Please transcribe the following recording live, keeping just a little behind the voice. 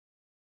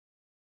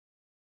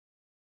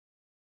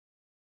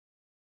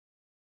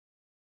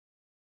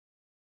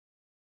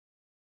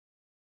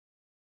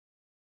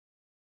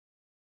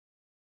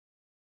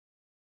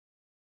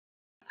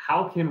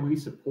how can we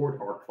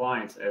support our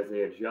clients as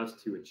they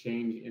adjust to a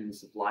change in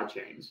supply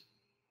chains?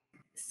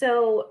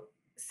 So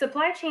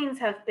supply chains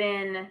have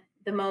been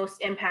the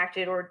most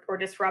impacted or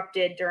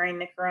disrupted during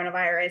the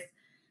coronavirus.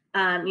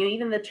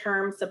 Even the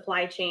term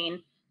supply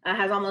chain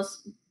has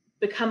almost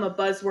become a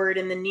buzzword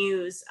in the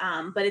news,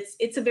 but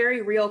it's a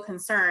very real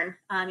concern.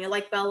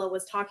 Like Bella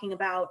was talking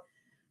about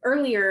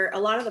earlier, a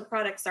lot of the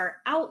products are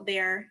out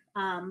there,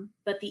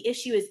 but the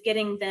issue is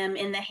getting them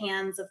in the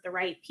hands of the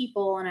right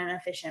people in an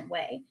efficient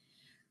way.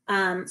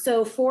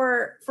 So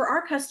for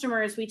our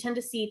customers, we tend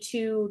to see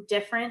two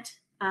different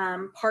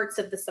parts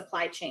of the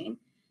supply chain.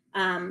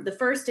 The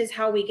first is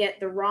how we get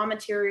the raw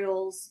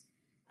materials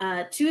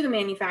to the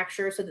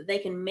manufacturer so that they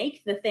can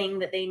make the thing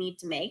that they need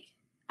to make.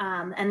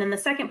 And then the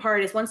second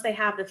part is once they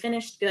have the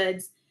finished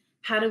goods,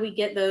 how do we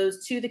get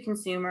those to the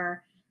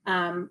consumer,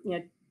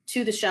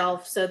 to the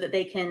shelf so that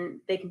they can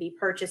be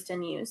purchased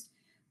and used.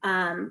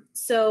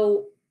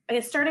 So I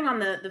guess starting on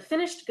the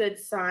finished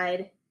goods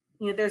side,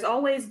 there's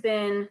always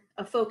been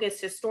a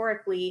focus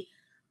historically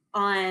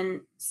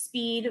on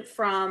speed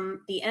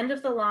from the end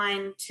of the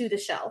line to the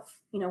shelf.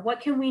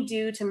 What can we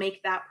do to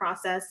make that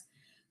process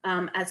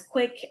as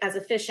quick, as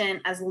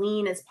efficient, as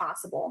lean as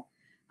possible?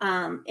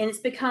 And it's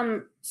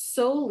become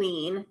so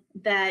lean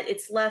that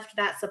it's left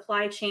that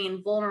supply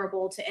chain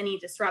vulnerable to any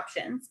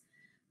disruptions.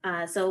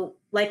 So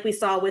like we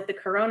saw with the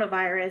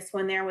coronavirus,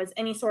 when there was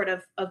any sort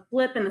of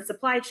blip in the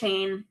supply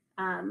chain,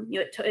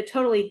 it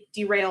totally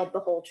derailed the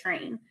whole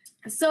train.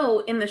 So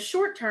in the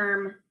short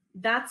term,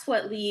 that's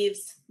what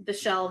leaves the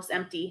shelves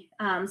empty.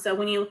 So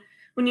when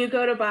you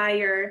go to buy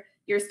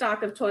your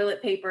stock of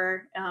toilet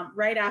paper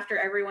right after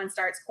everyone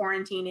starts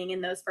quarantining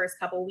in those first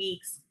couple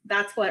weeks,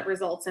 that's what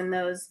results in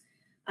those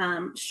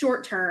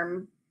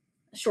short-term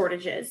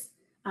shortages.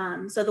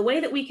 So the way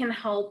that we can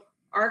help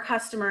our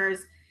customers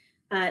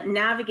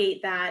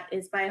navigate that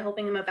is by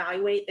helping them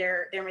evaluate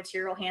their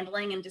material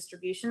handling and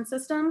distribution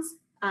systems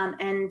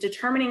and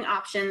determining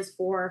options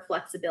for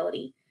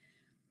flexibility.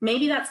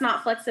 Maybe that's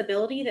not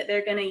flexibility that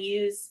they're going to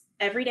use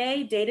every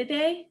day, day to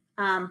day,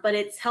 but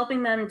it's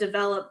helping them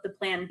develop the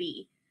plan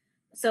B.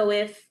 So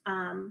if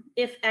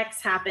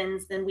X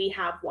happens, then we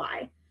have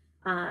Y.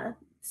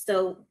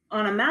 So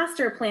on a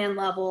master plan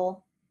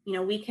level,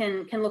 we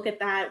can look at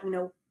that,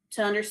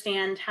 to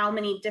understand how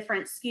many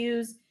different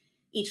SKUs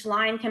each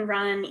line can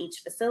run,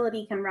 each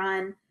facility can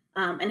run,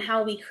 and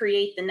how we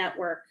create the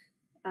network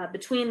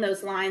between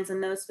those lines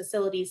and those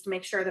facilities to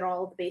make sure that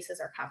all of the bases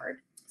are covered.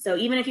 So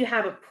even if you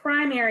have a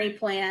primary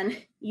plan,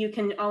 you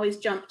can always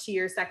jump to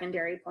your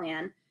secondary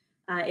plan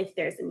if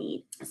there's a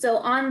need. So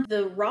on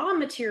the raw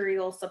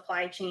material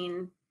supply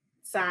chain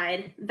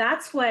side,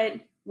 that's what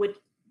would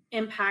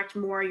impact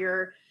more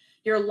your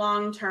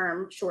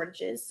long-term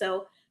shortages.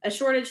 So a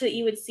shortage that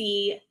you would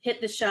see hit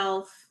the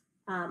shelf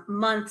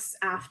months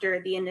after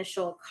the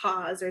initial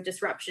cause or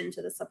disruption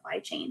to the supply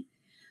chain.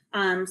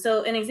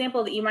 So an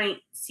example that you might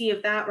see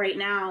of that right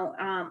now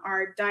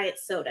are diet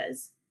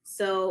sodas.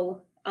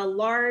 So a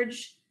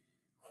large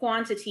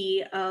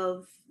quantity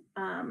of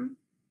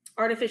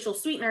artificial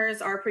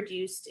sweeteners are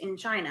produced in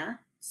China.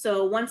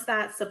 So once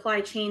that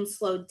supply chain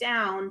slowed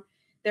down,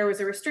 there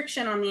was a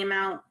restriction on the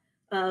amount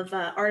of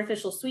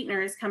artificial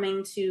sweeteners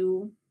coming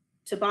to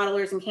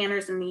bottlers and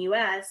canners in the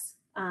US.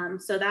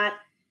 So that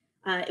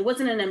it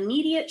wasn't an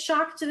immediate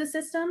shock to the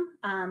system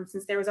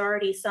since there was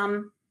already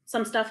some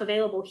stuff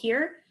available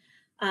here.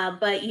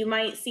 But you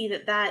might see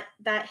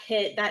that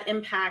hit, that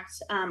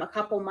impact a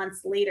couple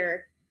months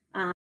later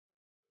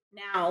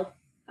now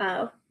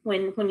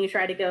when you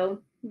try to go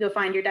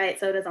find your diet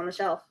sodas on the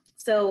shelf.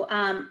 So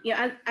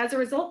as a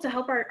result, to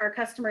help our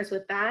customers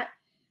with that,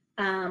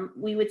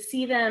 we would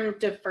see them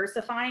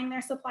diversifying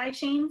their supply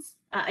chains,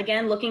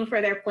 again, looking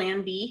for their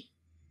plan B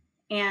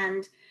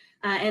and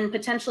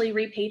potentially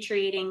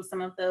repatriating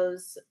some of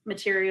those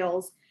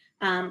materials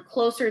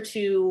closer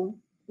to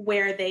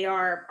where they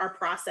are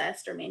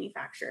processed or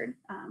manufactured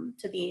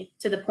to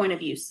the point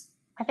of use.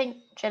 I think,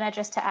 Jenna,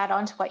 just to add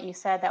on to what you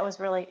said, that was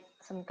really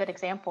some good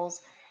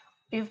examples.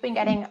 We've been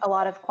getting a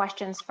lot of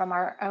questions from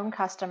our own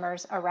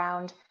customers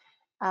around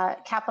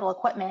capital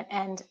equipment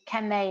and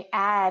can they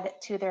add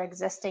to their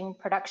existing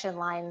production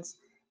lines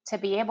to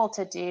be able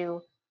to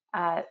do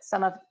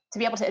to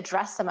be able to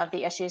address some of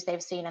the issues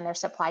they've seen in their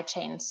supply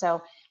chain.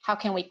 So how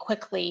can we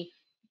quickly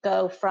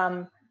go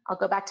from, I'll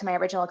go back to my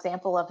original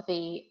example of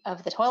the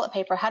toilet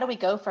paper, how do we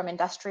go from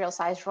industrial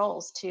sized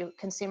rolls to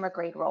consumer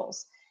grade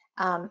rolls?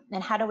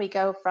 And how do we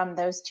go from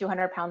those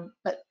 200-pound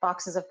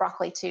boxes of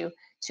broccoli to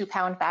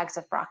 2-pound bags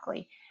of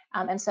broccoli?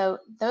 And so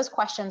those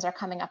questions are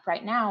coming up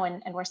right now,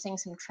 and we're seeing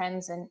some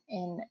trends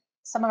in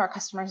some of our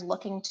customers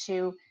looking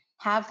to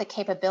have the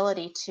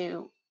capability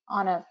to,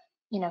 on a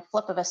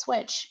flip of a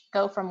switch,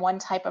 go from one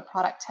type of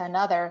product to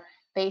another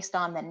based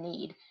on the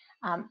need.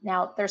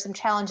 Now, there's some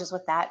challenges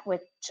with that,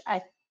 which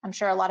I'm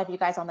sure a lot of you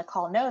guys on the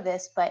call know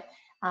this, but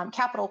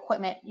capital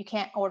equipment, you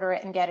can't order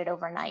it and get it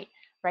overnight,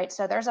 right?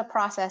 So there's a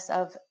process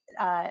of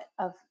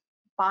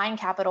buying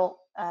capital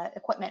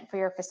equipment for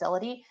your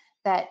facility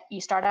that you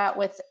start out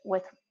with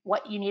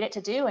what you need it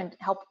to do and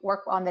help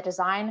work on the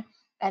design,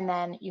 and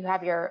then you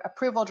have your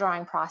approval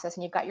drawing process,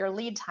 and you've got your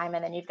lead time,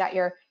 and then you've got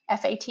your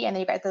FAT, and then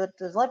you've got the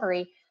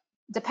delivery.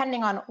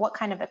 Depending on what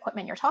kind of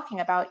equipment you're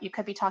talking about, you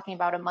could be talking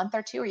about a month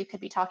or two, or you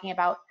could be talking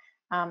about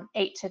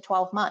 8 to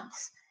 12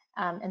 months.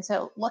 And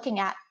so looking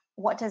at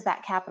what does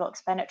that capital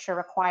expenditure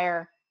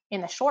require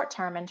in the short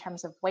term in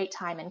terms of wait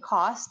time and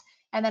cost,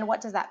 and then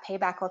what does that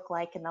payback look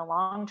like in the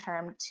long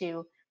term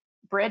to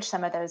bridge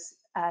some of those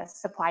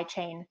supply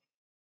chain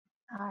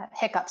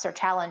hiccups or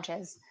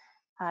challenges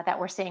that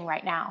we're seeing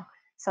right now.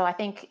 So I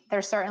think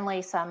there's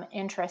certainly some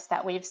interest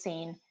that we've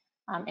seen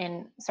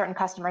in certain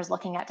customers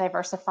looking at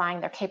diversifying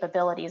their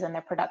capabilities in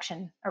their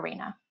production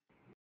arena.